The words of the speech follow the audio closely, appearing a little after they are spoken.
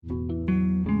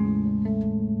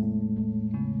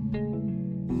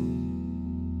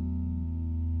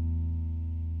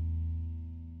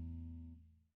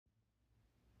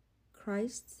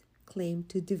Christ's claim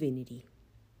to divinity.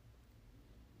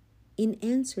 In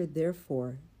answer,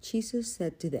 therefore, Jesus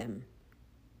said to them,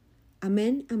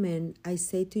 Amen, amen, I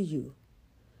say to you,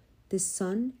 the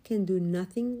Son can do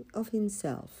nothing of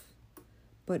himself,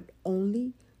 but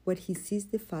only what he sees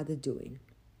the Father doing.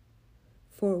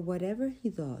 For whatever he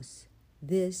does,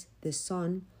 this the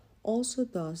Son also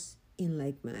does in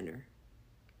like manner.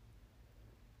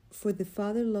 For the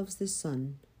Father loves the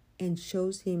Son and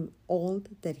shows him all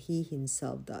that he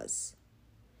himself does.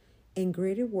 And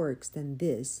greater works than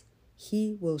this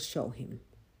he will show him,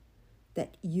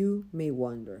 that you may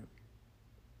wonder.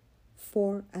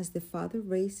 For as the Father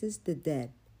raises the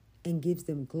dead and gives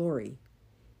them glory,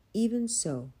 even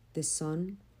so the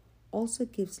Son also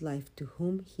gives life to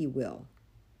whom he will.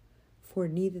 For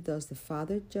neither does the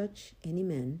Father judge any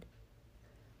man,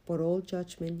 but all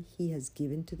judgment he has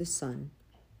given to the Son,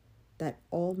 that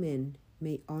all men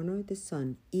may honor the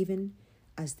Son even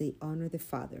as they honor the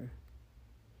Father.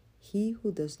 He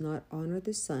who does not honor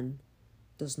the Son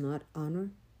does not honor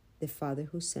the Father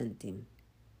who sent him.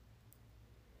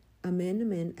 Amen,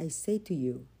 amen, I say to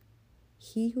you,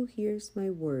 he who hears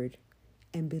my word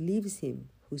and believes him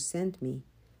who sent me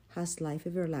has life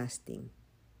everlasting,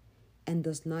 and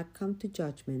does not come to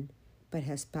judgment, but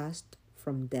has passed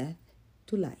from death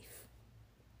to life.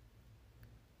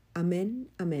 Amen,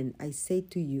 amen, I say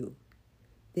to you,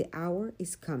 the hour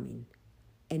is coming,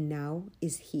 and now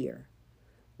is here,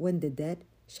 when the dead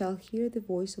shall hear the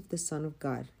voice of the Son of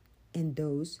God, and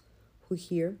those who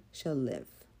hear shall live.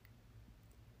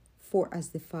 For as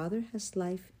the Father has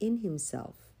life in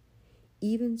himself,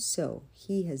 even so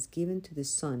he has given to the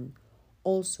Son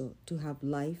also to have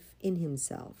life in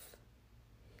himself.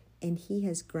 And he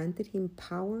has granted him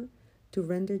power to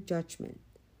render judgment,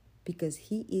 because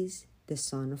he is the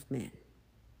Son of Man.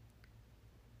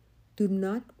 Do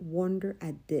not wonder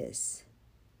at this,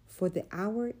 for the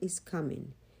hour is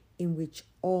coming in which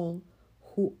all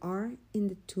who are in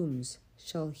the tombs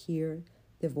shall hear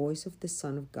the voice of the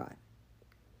Son of God.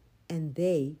 And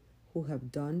they who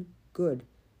have done good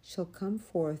shall come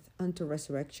forth unto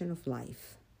resurrection of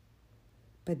life,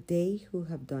 but they who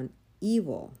have done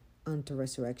evil unto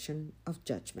resurrection of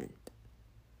judgment.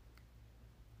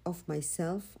 Of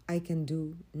myself I can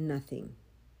do nothing.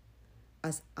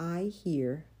 As I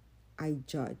hear, I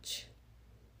judge,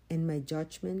 and my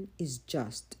judgment is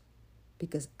just,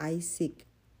 because I seek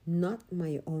not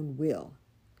my own will,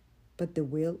 but the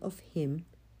will of him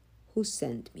who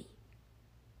sent me.